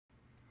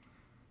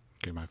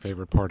Okay, my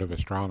favorite part of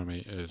astronomy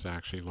is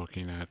actually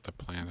looking at the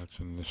planets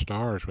and the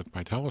stars with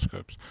my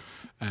telescopes.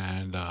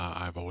 And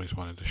I've always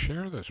wanted to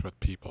share this with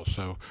people.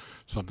 So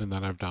something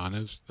that I've done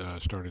is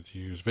started to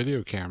use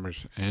video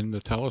cameras in the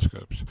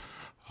telescopes.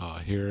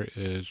 Here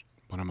is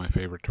one of my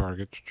favorite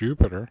targets,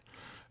 Jupiter.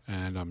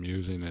 And I'm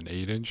using an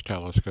 8-inch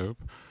telescope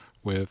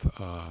with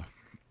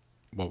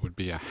what would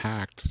be a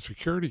hacked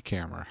security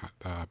camera.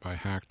 By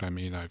hacked, I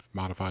mean I've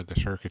modified the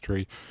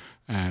circuitry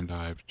and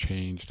I've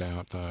changed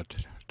out,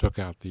 took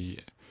out the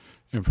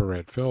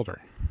infrared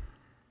filter.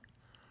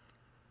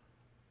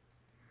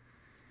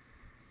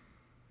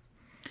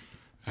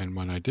 And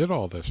when I did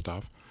all this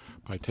stuff,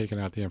 by taking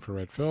out the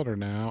infrared filter,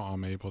 now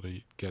I'm able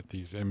to get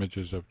these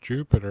images of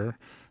Jupiter,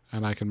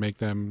 and I can make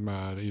them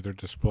either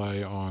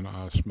display on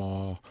a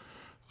small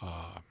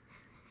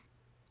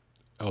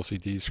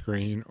LCD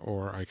screen,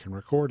 or I can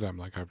record them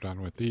like I've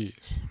done with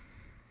these.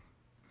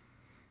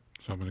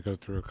 So I'm going to go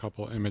through a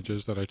couple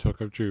images that I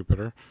took of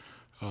Jupiter.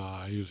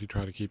 I usually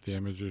try to keep the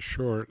images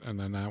short, and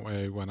then that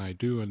way when I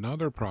do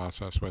another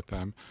process with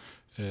them,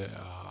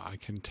 I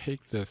can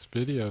take this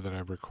video that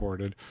I've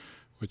recorded,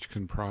 which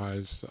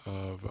comprised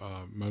of,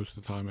 most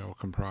of the time it will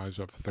comprise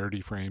of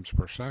 30 frames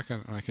per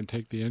second, and I can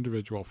take the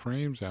individual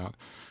frames out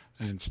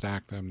and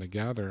stack them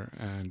together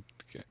and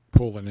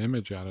pull an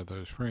image out of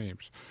those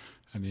frames.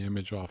 And the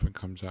image often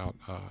comes out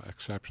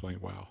exceptionally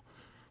well.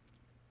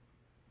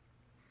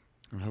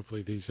 And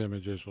hopefully these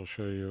images will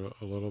show you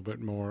a little bit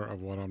more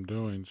of what I'm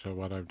doing. So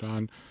what I've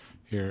done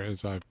here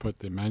is I've put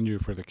the menu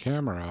for the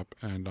camera up,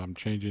 and I'm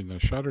changing the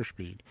shutter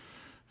speed.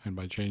 And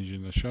by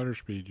changing the shutter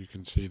speed, you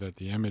can see that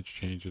the image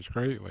changes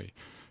greatly.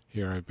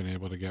 Here I've been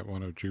able to get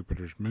one of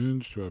Jupiter's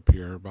moons to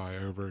appear by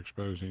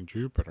overexposing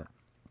Jupiter.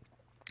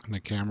 And the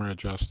camera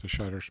adjusts the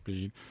shutter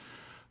speed.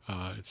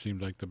 It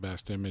seemed like the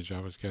best image I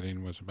was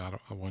getting was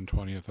about a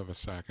 1/20th of a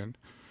second.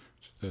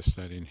 So this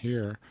setting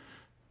here.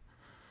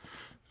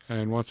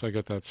 And once I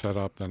get that set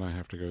up, then I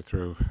have to go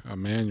through a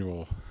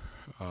menu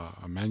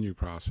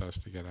process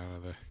to get out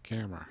of the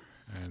camera.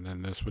 And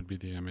then this would be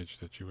the image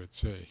that you would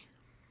see.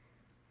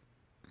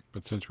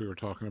 But since we were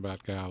talking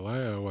about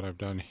Galileo, what I've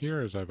done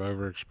here is I've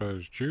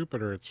overexposed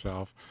Jupiter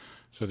itself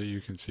so that you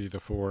can see the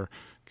 4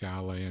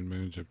 Galilean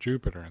moons of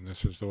Jupiter. And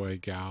this is the way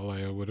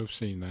Galileo would have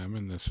seen them,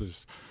 and this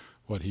is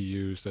what he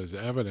used as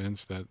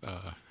evidence that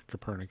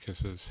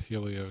Copernicus's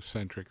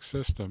heliocentric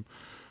system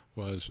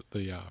was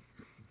the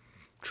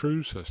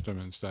true system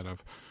instead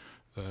of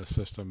the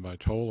system by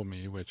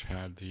Ptolemy, which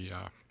had the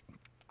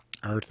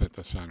Earth at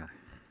the center.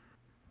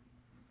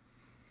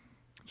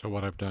 So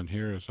what I've done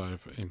here is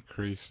I've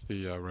increased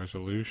the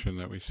resolution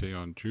that we see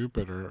on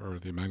Jupiter, or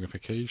the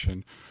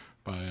magnification,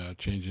 by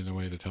changing the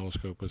way the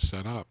telescope was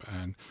set up.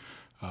 And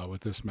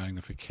with this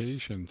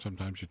magnification,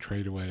 sometimes you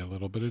trade away a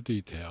little bit of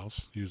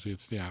details. Usually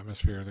it's the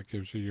atmosphere that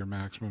gives you your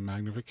maximum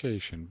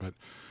magnification, but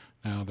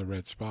now the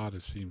red spot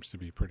seems to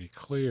be pretty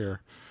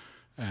clear,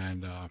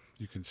 and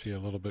you can see a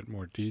little bit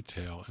more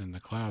detail in the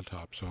cloud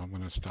top. So I'm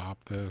going to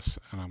stop this,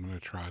 and I'm going to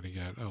try to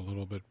get a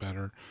little bit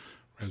better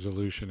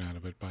resolution out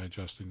of it by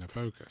adjusting the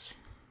focus.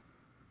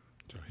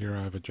 So here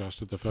I've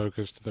adjusted the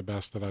focus to the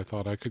best that I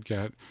thought I could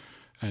get,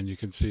 and you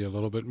can see a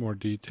little bit more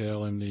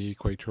detail in the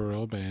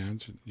equatorial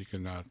bands. You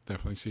can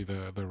definitely see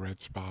the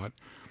red spot,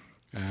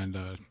 and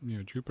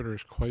Jupiter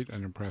is quite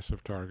an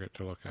impressive target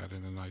to look at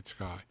in the night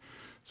sky.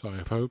 So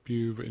I hope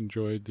you've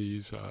enjoyed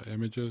these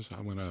images.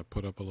 I'm going to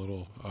put up a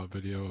little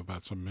video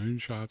about some moon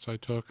shots I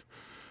took,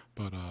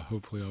 but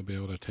hopefully I'll be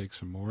able to take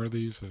some more of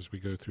these as we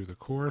go through the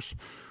course,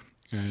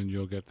 and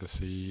you'll get to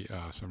see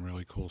some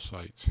really cool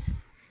sights.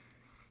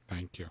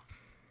 Thank you.